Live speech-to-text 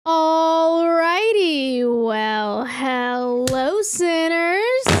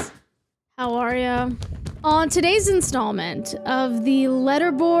today's installment of the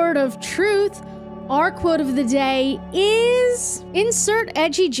Letterboard of Truth, our quote of the day is, insert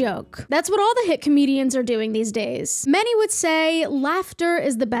edgy joke. That's what all the hit comedians are doing these days. Many would say laughter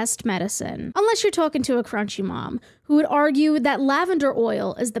is the best medicine, unless you're talking to a crunchy mom, who would argue that lavender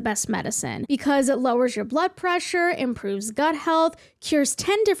oil is the best medicine because it lowers your blood pressure, improves gut health, cures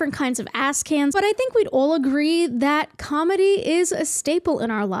 10 different kinds of ass cans. But I think we'd all agree that comedy is a staple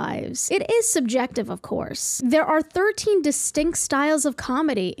in our lives. It is subjective, of course. There are 13 distinct styles of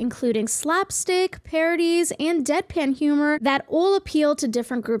comedy, including slapstick, parodies, and deadpan humor that all appeal to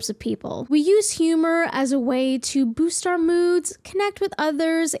different groups of people. We use humor as a way to boost our moods, connect with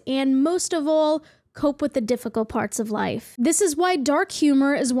others, and most of all, cope with the difficult parts of life. This is why dark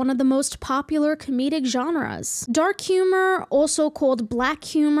humor is one of the most popular comedic genres. Dark humor, also called black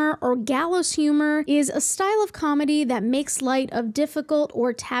humor or gallows humor, is a style of comedy that makes light of difficult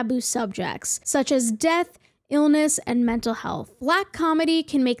or taboo subjects, such as death, illness, and mental health. Black comedy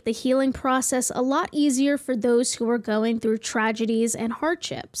can make the healing process a lot easier for those who are going through tragedies and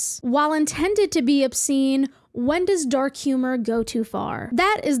hardships. While intended to be obscene, when does dark humor go too far?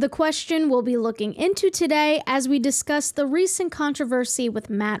 That is the question we'll be looking into today as we discuss the recent controversy with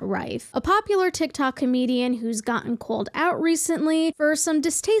Matt Rife, a popular TikTok comedian who's gotten called out recently for some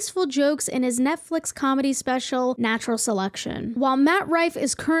distasteful jokes in his Netflix comedy special, Natural Selection. While Matt Rife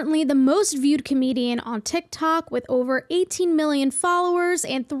is currently the most viewed comedian on TikTok with over 18 million followers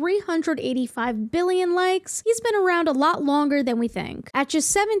and 385 billion likes, he's been around a lot longer than we think. At just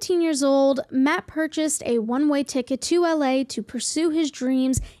 17 years old, Matt purchased a one-way ticket to LA to pursue his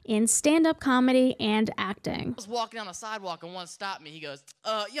dreams in stand-up comedy and acting. I was walking down the sidewalk and one stopped me. He goes,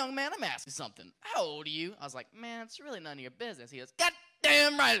 young man, I'm asking something. How old are you? I was like, man, it's really none of your business. He goes, God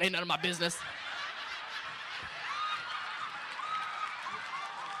damn right, it ain't none of my business.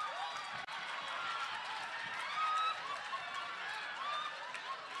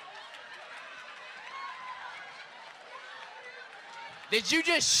 Did you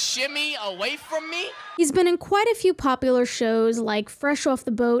just shimmy away from me? He's been in quite a few popular shows like Fresh Off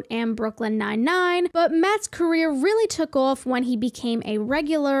the Boat and Brooklyn Nine-Nine, but Matt's career really took off when he became a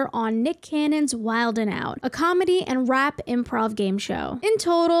regular on Nick Cannon's Wild 'N Out, a comedy and rap improv game show. In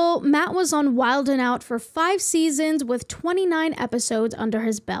total, Matt was on Wild 'N Out for 5 seasons with 29 episodes under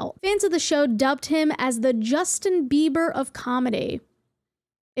his belt. Fans of the show dubbed him as the Justin Bieber of comedy,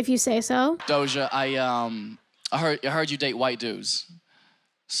 if you say so. Doja, I heard you date white dudes.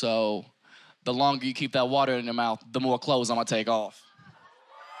 So the longer you keep that water in your mouth, the more clothes I'm gonna take off.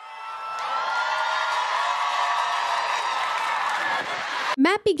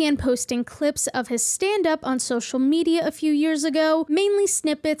 Matt began posting clips of his stand-up on social media a few years ago, mainly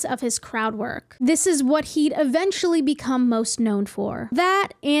snippets of his crowd work. This is what he'd eventually become most known for.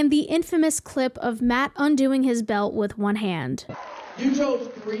 That and the infamous clip of Matt undoing his belt with one hand. You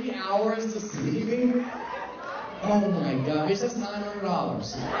drove 3 hours to see me? Oh my gosh, that's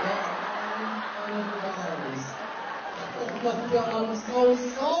 $900. That's $900. Oh my God, I'm so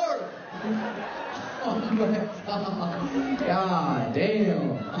sorry. Oh my God. God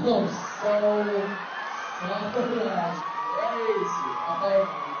damn. I'm so that's crazy.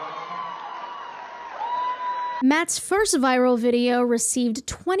 Oh. Matt's first viral video received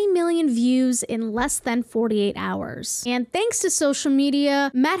 20 million views in less than 48 hours. And thanks to social media,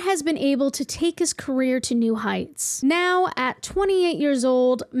 Matt has been able to take his career to new heights. Now, at 28 years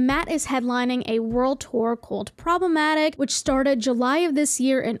old, Matt is headlining a world tour called Problematic, which started July of this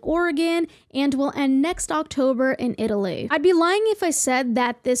year in Oregon and will end next October in Italy. I'd be lying if I said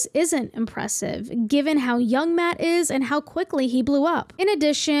that this isn't impressive, given how young Matt is and how quickly he blew up. In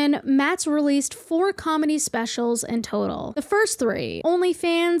addition, Matt's released 4 comedy specials in total. The first 3,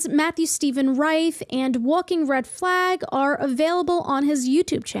 OnlyFans, Matthew Stephen Rife, and Walking Red Flag, are available on his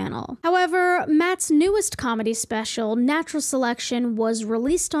YouTube channel. However, Matt's newest comedy special, Natural Selection, was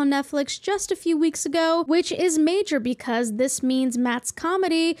released on Netflix just a few weeks ago, which is major because this means Matt's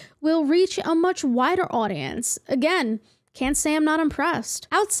comedy will reach a much wider audience. Again, can't say I'm not impressed.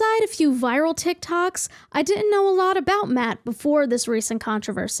 Outside a few viral TikToks, I didn't know a lot about Matt before this recent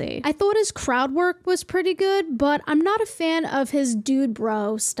controversy. I thought his crowd work was pretty good, but I'm not a fan of his dude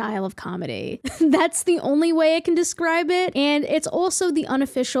bro style of comedy. That's the only way I can describe it, and it's also the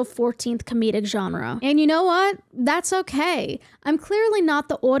unofficial 14th comedic genre. And you know what? That's okay. I'm clearly not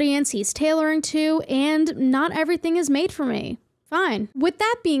the audience he's tailoring to, and not everything is made for me. Fine. With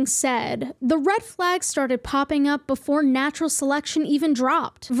that being said, the red flags started popping up before natural selection even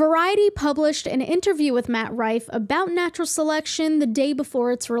dropped. Variety published an interview with Matt Rife about natural selection the day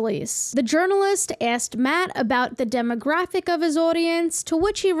before its release. The journalist asked Matt about the demographic of his audience, to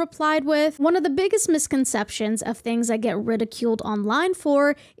which he replied with, "One of the biggest misconceptions of things I get ridiculed online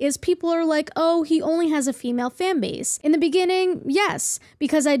for is people are like, oh, he only has a female fan base. In the beginning, yes,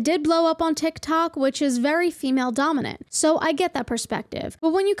 because I did blow up on TikTok, which is very female dominant. So I get that perspective.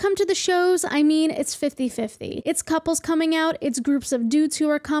 But when you come to the shows, I mean, it's 50-50. It's couples coming out, it's groups of dudes who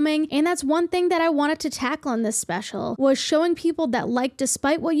are coming, and that's one thing that I wanted to tackle in this special, was showing people that, like,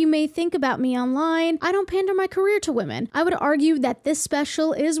 despite what you may think about me online, I don't pander my career to women. I would argue that this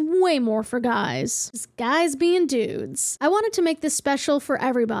special is way more for guys. It's guys being dudes. I wanted to make this special for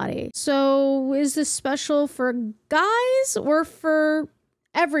everybody. So is this special for guys or for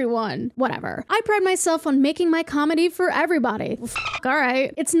everyone? Whatever. I pride myself on making my comedy for everybody.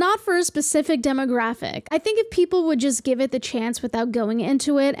 Alright. It's not for a specific demographic. I think if people would just give it the chance without going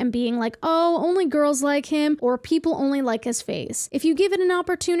into it and being like, oh, only girls like him, or people only like his face. If you give it an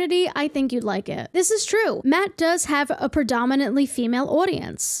opportunity, I think you'd like it. This is true. Matt does have a predominantly female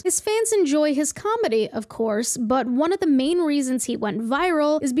audience. His fans enjoy his comedy, of course, but one of the main reasons he went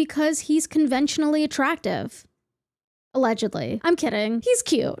viral is because he's conventionally attractive. Allegedly. I'm kidding. He's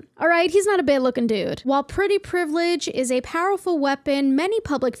cute. Alright, he's not a bad-looking dude. While pretty privilege is a powerful weapon many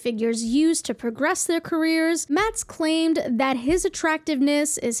public figures use to progress their careers, Matt's claimed that his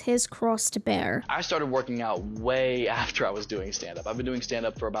attractiveness is his cross to bear. I started working out way after I was doing stand-up. I've been doing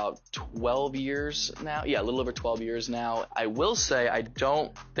stand-up for about 12 years now. Yeah, a little over 12 years now. I will say I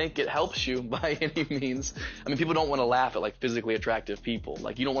don't think it helps you by any means. I mean, people don't want to laugh at, like, physically attractive people.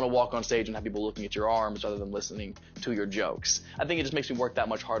 Like, you don't want to walk on stage and have people looking at your arms rather than listening to your jokes. I think it just makes me work that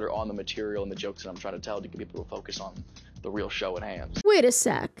much harder on the material and the jokes that I'm trying to tell to get people to focus on the real show at hand. Wait a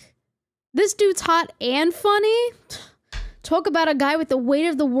sec. This dude's hot and funny? Talk about a guy with the weight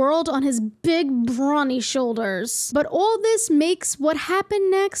of the world on his big, brawny shoulders. But all this makes what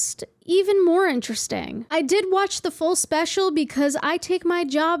happened next even more interesting. I did watch the full special because I take my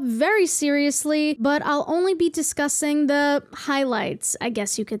job very seriously, but I'll only be discussing the highlights, I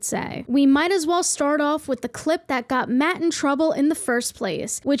guess you could say. We might as well start off with the clip that got Matt in trouble in the first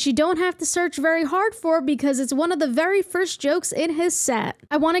place, which you don't have to search very hard for because it's one of the very first jokes in his set.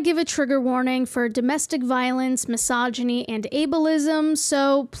 I want to give a trigger warning for domestic violence, misogyny, and ableism,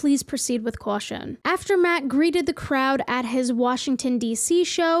 so please proceed with caution. After Matt greeted the crowd at his Washington, D.C.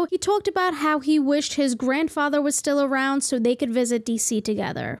 show, he talked about how he wished his grandfather was still around so they could visit DC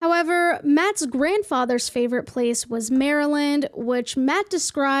together. However, Matt's grandfather's favorite place was Maryland, which Matt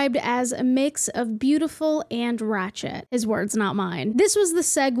described as a mix of beautiful and ratchet. His words, not mine. This was the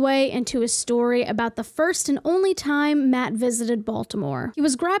segue into his story about the first and only time Matt visited Baltimore. He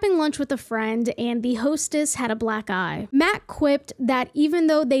was grabbing lunch with a friend and the hostess had a black eye. Matt quipped that even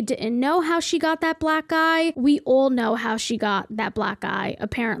though they didn't know how she got that black eye, we all know how she got that black eye,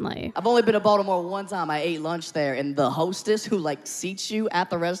 apparently. I've only been to Baltimore one time. I ate lunch there, and the hostess who, like, seats you at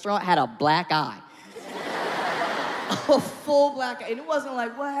the restaurant had a black eye. A full black eye. And it wasn't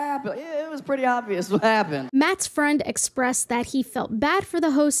like, what happened? It was pretty obvious what happened. Matt's friend expressed that he felt bad for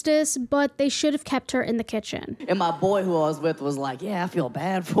the hostess, but they should have kept her in the kitchen. And my boy who I was with was like, yeah, I feel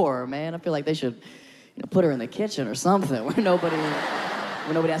bad for her, man. I feel like they should, put her in the kitchen or something where nobody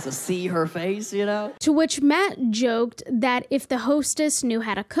has to see her face, you know? To which Matt joked that if the hostess knew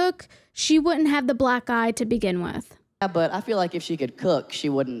how to cook, she wouldn't have the black eye to begin with. Yeah, but I feel like if she could cook, she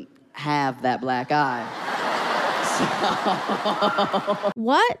wouldn't have that black eye. So...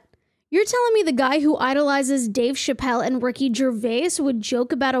 What? You're telling me the guy who idolizes Dave Chappelle and Ricky Gervais would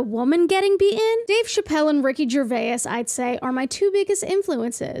joke about a woman getting beaten? Dave Chappelle and Ricky Gervais, I'd say, are my two biggest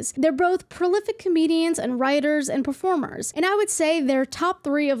influences. They're both prolific comedians and writers and performers, and I would say they're top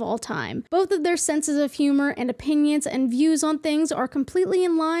 3 of all time. Both of their senses of humor and opinions and views on things are completely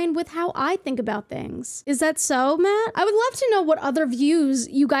in line with how I think about things. Is that so, Matt? I would love to know what other views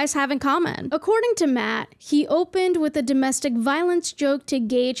you guys have in common. According to Matt, he opened with a domestic violence joke to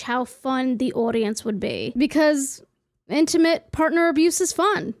gauge how fun the audience would be, because intimate partner abuse is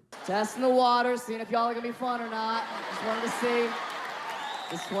fun. Testing the water, seeing if y'all are gonna be fun or not.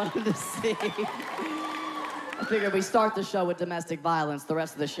 Just wanted to see. I figured we start the show with domestic violence. The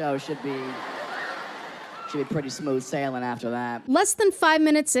rest of the show should be pretty smooth sailing after that. Less than 5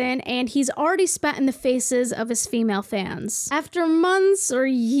 minutes in, and he's already spat in the faces of his female fans. After months or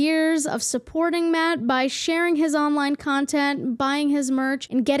years of supporting Matt by sharing his online content, buying his merch,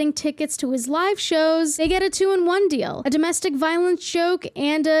 and getting tickets to his live shows, they get a 2-in-1 deal. A domestic violence joke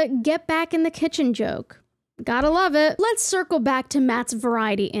and a get back in the kitchen joke. Gotta love it. Let's circle back to Matt's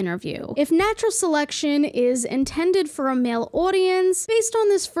Variety interview. If natural selection is intended for a male audience, based on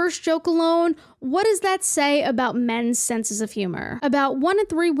this first joke alone, what does that say about men's senses of humor? About 1 in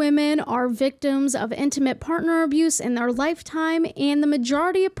 3 women are victims of intimate partner abuse in their lifetime, and the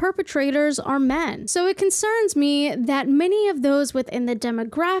majority of perpetrators are men. So it concerns me that many of those within the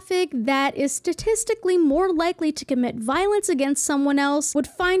demographic that is statistically more likely to commit violence against someone else would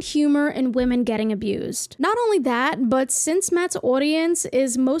find humor in women getting abused. Not only that, but since Matt's audience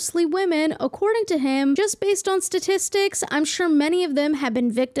is mostly women, according to him, just based on statistics, I'm sure many of them have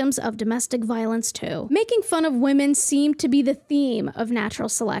been victims of domestic violence too. Making fun of women seemed to be the theme of natural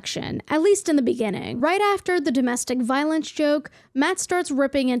selection, at least in the beginning. Right after the domestic violence joke, Matt starts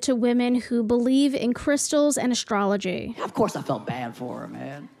ripping into women who believe in crystals and astrology. Of course I felt bad for her,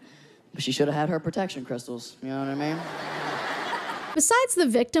 man. But she should have had her protection crystals, you know what I mean? Besides the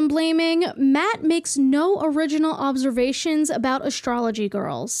victim blaming, Matt makes no original observations about astrology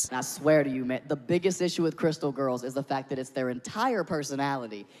girls. And I swear to you, man, the biggest issue with crystal girls is the fact that it's their entire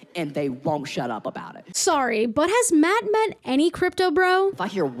personality and they won't shut up about it. Sorry, but has Matt met any crypto bro? If I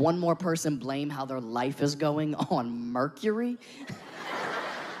hear one more person blame how their life is going on Mercury,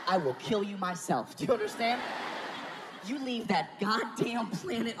 I will kill you myself. Do you understand? You leave that goddamn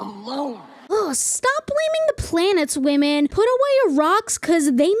planet alone. Ugh, stop blaming the planets, women. Put away your rocks, cause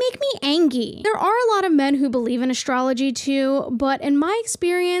they make me angry. There are a lot of men who believe in astrology too, but in my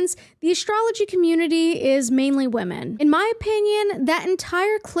experience, the astrology community is mainly women. In my opinion, that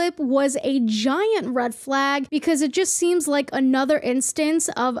entire clip was a giant red flag because it just seems like another instance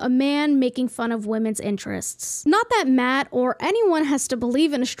of a man making fun of women's interests. Not that Matt or anyone has to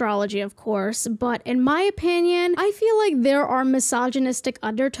believe in astrology, of course, but in my opinion, I feel like there are misogynistic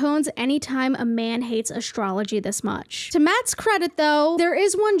undertones anytime a man hates astrology this much. To Matt's credit though, there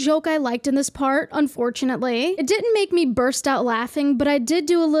is one joke I liked in this part, unfortunately. It didn't make me burst out laughing, but I did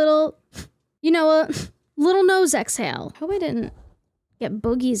do a little, a little nose exhale. Hope I didn't get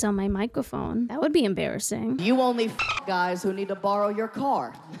boogies on my microphone. That would be embarrassing. You only guys who need to borrow your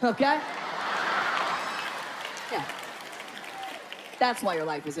car, okay? Yeah. That's why your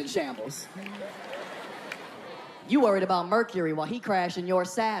life is in shambles. You worried about Mercury while he crashed in your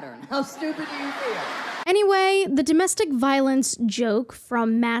Saturn. How stupid do you feel? Anyway, the domestic violence joke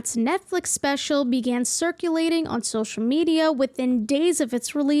from Matt's Netflix special began circulating on social media within days of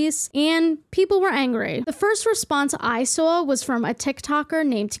its release, and people were angry. The first response I saw was from a TikToker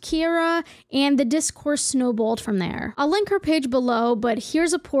named Kira, and the discourse snowballed from there. I'll link her page below, but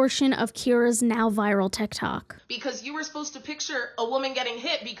here's a portion of Kira's now viral TikTok. Because you were supposed to picture a woman getting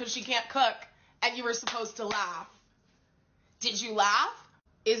hit because she can't cook, and you were supposed to laugh. Did you laugh?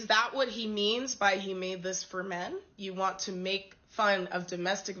 Is that what he means by he made this for men? You want to make fun of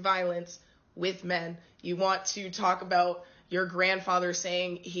domestic violence with men. You want to talk about your grandfather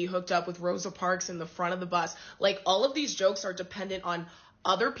saying he hooked up with Rosa Parks in the front of the bus. Like, all of these jokes are dependent on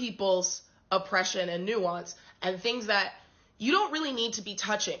other people's oppression and nuance and things that you don't really need to be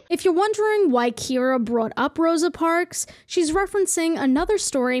touching. If you're wondering why Kira brought up Rosa Parks, she's referencing another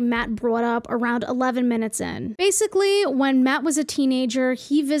story Matt brought up around 11 minutes in. Basically, when Matt was a teenager,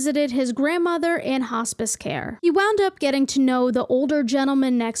 he visited his grandmother in hospice care. He wound up getting to know the older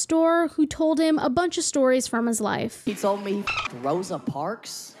gentleman next door who told him a bunch of stories from his life. He told me he Rosa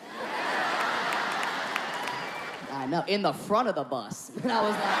Parks. I know, in the front of the bus. And I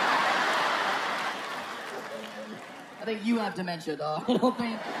was like, I think you have dementia, dog. I don't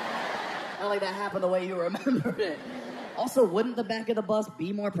think that happened the way you remembered it. Also, wouldn't the back of the bus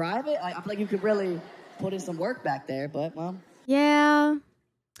be more private? I feel like you could really put in some work back there, but, well. Yeah.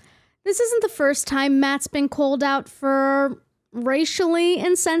 This isn't the first time Matt's been called out for racially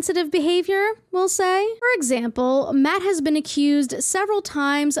insensitive behavior, we'll say. For example, Matt has been accused several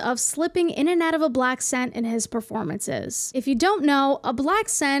times of slipping in and out of a black scent in his performances. If you don't know, a black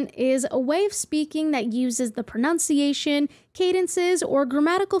scent is a way of speaking that uses the pronunciation, cadences, or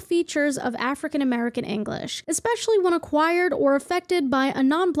grammatical features of African American English, especially when acquired or affected by a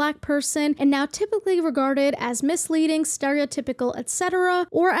non-black person and now typically regarded as misleading, stereotypical, etc.,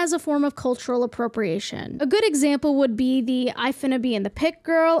 or as a form of cultural appropriation. A good example would be the I finna be in the pit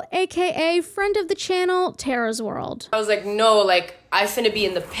girl, aka friend of the channel, Tara's World. I was like, no, like, I finna be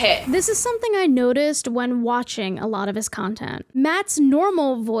in the pit. This is something I noticed when watching a lot of his content. Matt's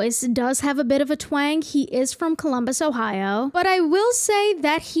normal voice does have a bit of a twang. He is from Columbus, Ohio. But I will say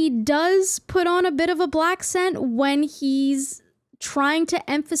that he does put on a bit of a black scent when he's trying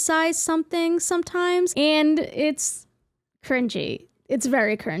to emphasize something sometimes, and it's cringy. It's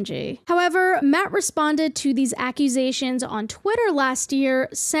very cringy. However, Matt responded to these accusations on Twitter last year,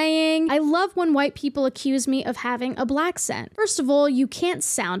 saying, "I love when white people accuse me of having a black scent. First of all, you can't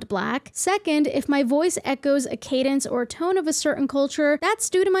sound black. Second, if my voice echoes a cadence or tone of a certain culture, that's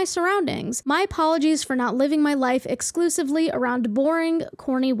due to my surroundings. My apologies for not living my life exclusively around boring,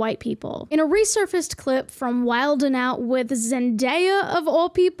 corny white people." In a resurfaced clip from Wild 'N Out with Zendaya of all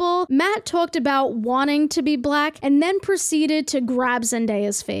people, Matt talked about wanting to be black and then proceeded to grab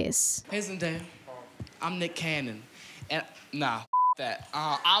Zendaya's face. Hey Zendaya, I'm Nick Cannon, and nah, that.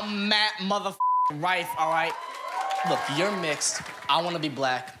 I'm Matt Rife, all right? Look, you're mixed. I want to be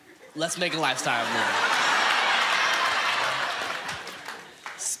black. Let's make a lifestyle move.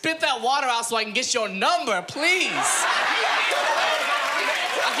 Spit that water out so I can get your number, please.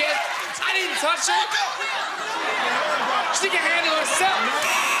 I didn't touch it. She can handle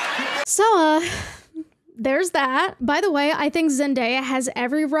herself. So, there's that. By the way, I think Zendaya has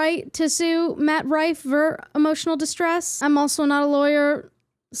every right to sue Matt Rife for emotional distress. I'm also not a lawyer.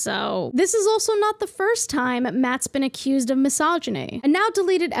 So, this is also not the first time Matt's been accused of misogyny. A now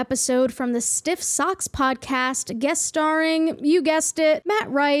deleted episode from the Stiff Socks podcast, guest starring, you guessed it, Matt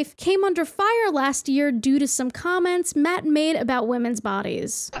Rife, came under fire last year due to some comments Matt made about women's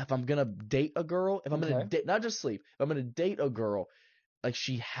bodies. If I'm gonna date a girl, if I'm gonna date, not just sleep, if I'm gonna date a girl, like,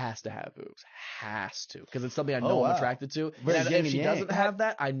 she has to have boobs. Has to. Because it's something I know I'm attracted to. And if she doesn't have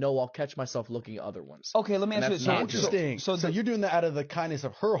that, I know I'll catch myself looking at other ones. Okay, let me ask you this. Interesting. So you're doing that out of the kindness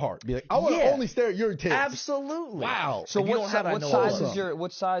of her heart. Be like, I want to only stare at your tits. Absolutely. Wow. So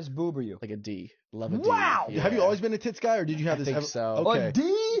what size boob are you? Like a D. Love a D. Wow. Yeah. Have you always been a tits guy, or did you have this? I think so. Okay. A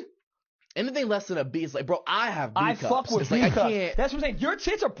D? Anything less than a B is like, bro, I have B cups. I fuck with B cups. That's what I'm saying. Your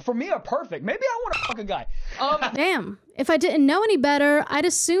tits are, for me, are perfect. Maybe I want to fuck a guy. Damn. If I didn't know any better, I'd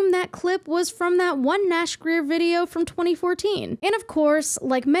assume that clip was from that one Nash Greer video from 2014. And of course,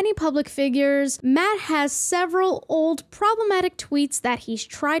 like many public figures, Matt has several old problematic tweets that he's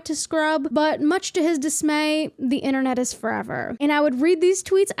tried to scrub, but much to his dismay, the internet is forever. And I would read these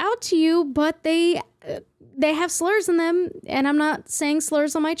tweets out to you, but they have slurs in them, and I'm not saying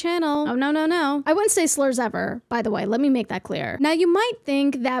slurs on my channel. Oh, no. I wouldn't say slurs ever, by the way. Let me make that clear. Now, you might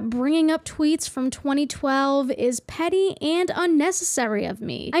think that bringing up tweets from 2012 is petty and unnecessary of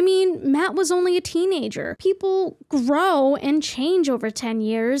me. I mean, Matt was only a teenager. People grow and change over 10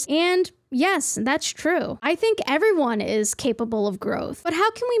 years, and yes, that's true. I think everyone is capable of growth. But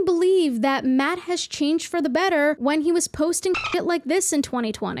how can we believe that Matt has changed for the better when he was posting shit like this in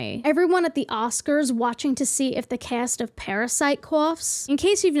 2020? Everyone at the Oscars watching to see if the cast of Parasite coughs. In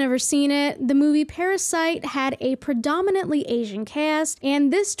case you've never seen it, the movie Parasite had a predominantly Asian cast,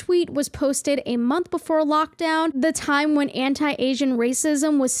 and this tweet was posted a month before lockdown, the time when anti-Asian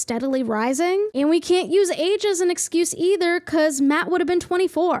racism was steadily rising. And we can't use age as an excuse either, cause Matt would have been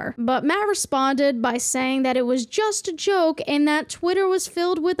 24. But Matt responded by saying that it was just a joke and that Twitter was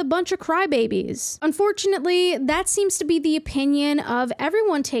filled with a bunch of crybabies. Unfortunately, that seems to be the opinion of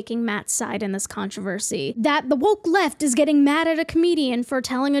everyone taking Matt's side in this controversy, that the woke left is getting mad at a comedian for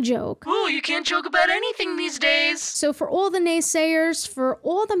telling a joke. Ooh, you can't joke about anything these days. So for all the naysayers, for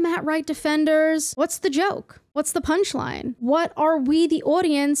all the Matt Right defenders, what's the joke? What's the punchline? What are we, the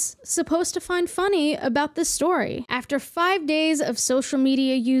audience, supposed to find funny about this story? After 5 days of social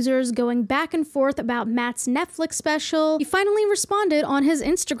media users going back and forth about Matt's Netflix special, he finally responded on his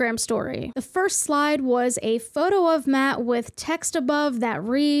Instagram story. The first slide was a photo of Matt with text above that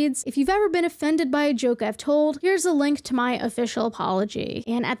reads, "If you've ever been offended by a joke I've told, here's a link to my official apology."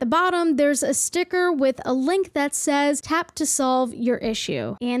 And at the bottom, there's a sticker with a link that says, "Tap to solve your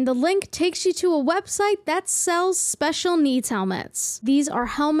issue." And the link takes you to a website that's sells special needs helmets. These are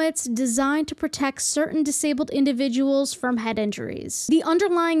helmets designed to protect certain disabled individuals from head injuries. The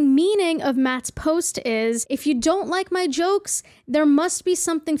underlying meaning of Matt's post is, if you don't like my jokes, there must be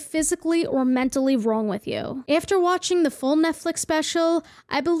something physically or mentally wrong with you. After watching the full Netflix special,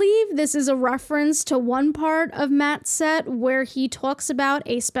 I believe this is a reference to one part of Matt's set where he talks about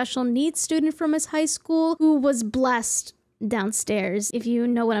a special needs student from his high school who was blessed downstairs, if you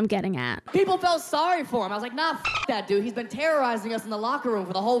know what I'm getting at. People felt sorry for him. I was like, nah, that dude. He's been terrorizing us in the locker room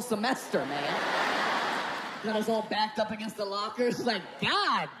for the whole semester, man. Got us all backed up against the lockers. Like,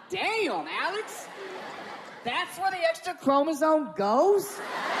 God damn, Alex. That's where the extra chromosome goes?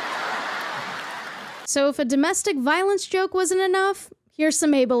 So if a domestic violence joke wasn't enough, here's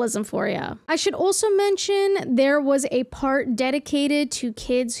some ableism for you. I should also mention there was a part dedicated to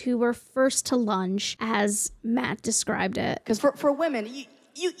kids who were first to lunge, as Matt described it. Because for women,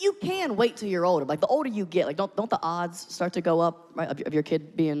 you can wait till you're older. Like, the older you get, like, don't the odds start to go up, right, of your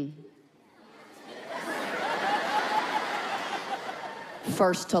kid being...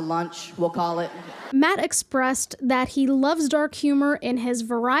 first to lunch, we'll call it. Matt expressed that he loves dark humor in his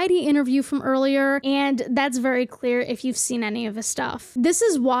Variety interview from earlier, and that's very clear if you've seen any of his stuff. This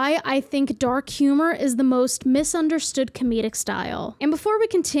is why I think dark humor is the most misunderstood comedic style. And before we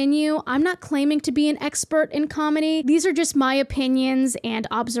continue, I'm not claiming to be an expert in comedy. These are just my opinions and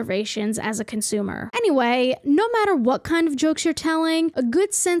observations as a consumer. Anyway, no matter what kind of jokes you're telling, a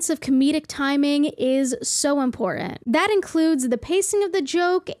good sense of comedic timing is so important. That includes the pacing of the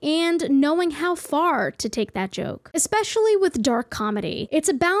joke and knowing how far to take that joke. Especially with dark comedy. It's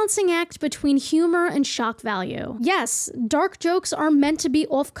a balancing act between humor and shock value. Yes, dark jokes are meant to be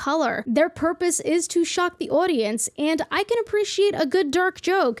off color. Their purpose is to shock the audience, and I can appreciate a good dark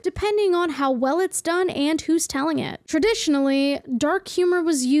joke depending on how well it's done and who's telling it. Traditionally, dark humor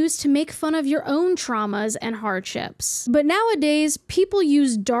was used to make fun of your own traumas and hardships. But nowadays, people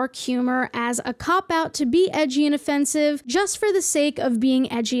use dark humor as a cop-out to be edgy and offensive just for the sake of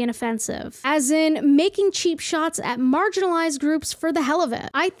being edgy and offensive. As in, making cheap shots at marginalized groups for the hell of it.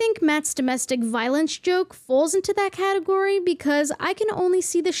 I think Matt's domestic violence joke falls into that category because I can only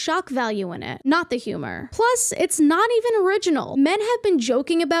see the shock value in it, not the humor. Plus, it's not even original. Men have been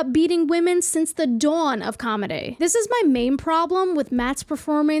joking about beating women since the dawn of comedy. This is my main problem with Matt's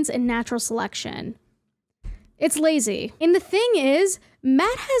performance in Natural Selection. It's lazy. And the thing is,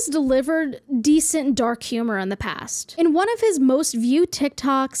 Matt has delivered decent dark humor in the past. In one of his most viewed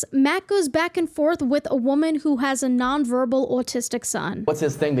TikToks, Matt goes back and forth with a woman who has a nonverbal autistic son. What's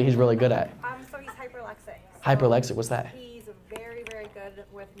his thing that he's really good at? So he's hyperlexic. Hyperlexic, what's that? He's very, very good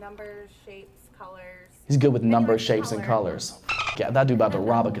with numbers, shapes, colors. He's good with numbers, shapes, and colors. Yeah, that dude about to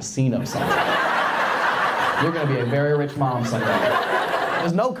rob a casino someday. You're gonna be a very rich mom someday.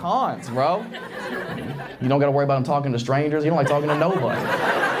 There's no cons, bro. You don't gotta worry about him talking to strangers. You don't like talking to nobody.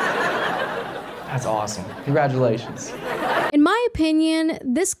 That's awesome. Congratulations. In my opinion,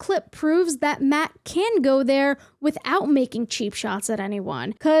 this clip proves that Matt can go there without making cheap shots at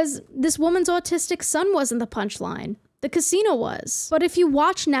anyone, because this woman's autistic son wasn't the punchline. The casino was. But if you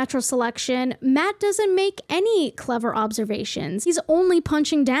watch Natural Selection, Matt doesn't make any clever observations. He's only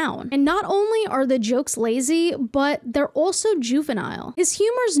punching down. And not only are the jokes lazy, but they're also juvenile. His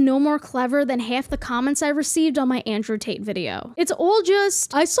humor's no more clever than half the comments I received on my Andrew Tate video. It's all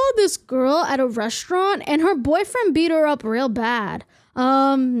just, I saw this girl at a restaurant and her boyfriend beat her up real bad.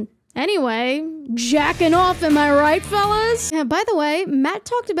 Anyway, jacking off, am I right, fellas? Yeah, by the way, Matt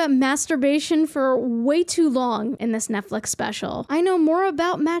talked about masturbation for way too long in this Netflix special. I know more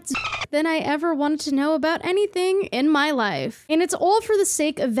about Matt's than I ever wanted to know about anything in my life. And it's all for the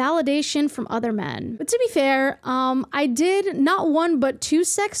sake of validation from other men. But to be fair, I did not one but 2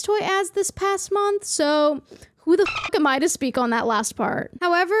 sex toy ads this past month, so who the f am I to speak on that last part?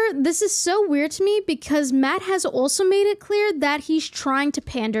 However, this is so weird to me because Matt has also made it clear that he's trying to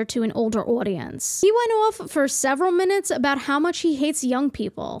pander to an older audience. He went off for several minutes about how much he hates young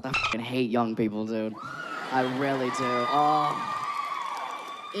people. I f***ing hate young people, dude. I really do.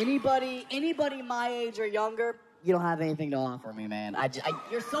 Anybody my age or younger, you don't have anything to offer me, man.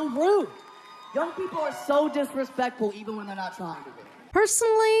 You're so rude. Young people are so disrespectful even when they're not trying to be.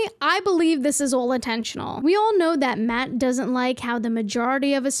 Personally, I believe this is all intentional. We all know that Matt doesn't like how the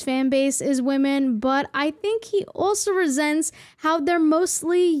majority of his fan base is women, but I think he also resents how they're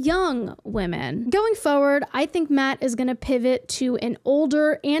mostly young women. Going forward, I think Matt is gonna pivot to an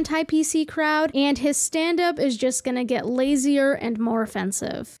older anti-PC crowd, and his stand-up is just gonna get lazier and more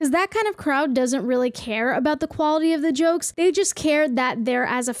offensive. Because that kind of crowd doesn't really care about the quality of the jokes, they just care that they're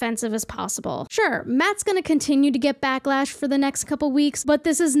as offensive as possible. Sure, Matt's gonna continue to get backlash for the next couple weeks, but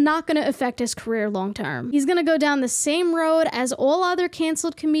this is not going to affect his career long term. He's going to go down the same road as all other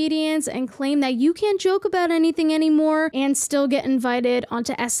canceled comedians and claim that you can't joke about anything anymore and still get invited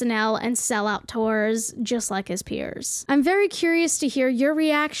onto SNL and sell out tours just like his peers. I'm very curious to hear your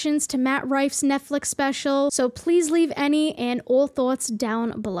reactions to Matt Rife's Netflix special, so please leave any and all thoughts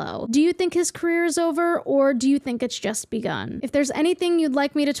down below. Do you think his career is over, or do you think it's just begun? If there's anything you'd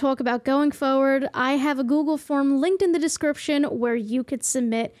like me to talk about going forward, I have a Google form linked in the description where you could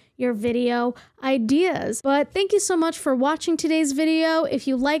submit your video ideas. But thank you so much for watching today's video. If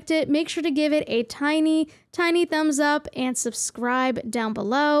you liked it, make sure to give it a tiny thumbs up and subscribe down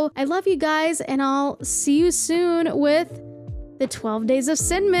below. I love you guys, and I'll see you soon with the 12 Days of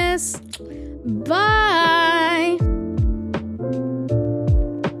Sinmas. Bye!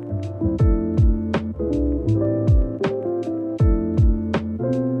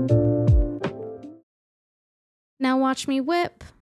 Now watch me whip.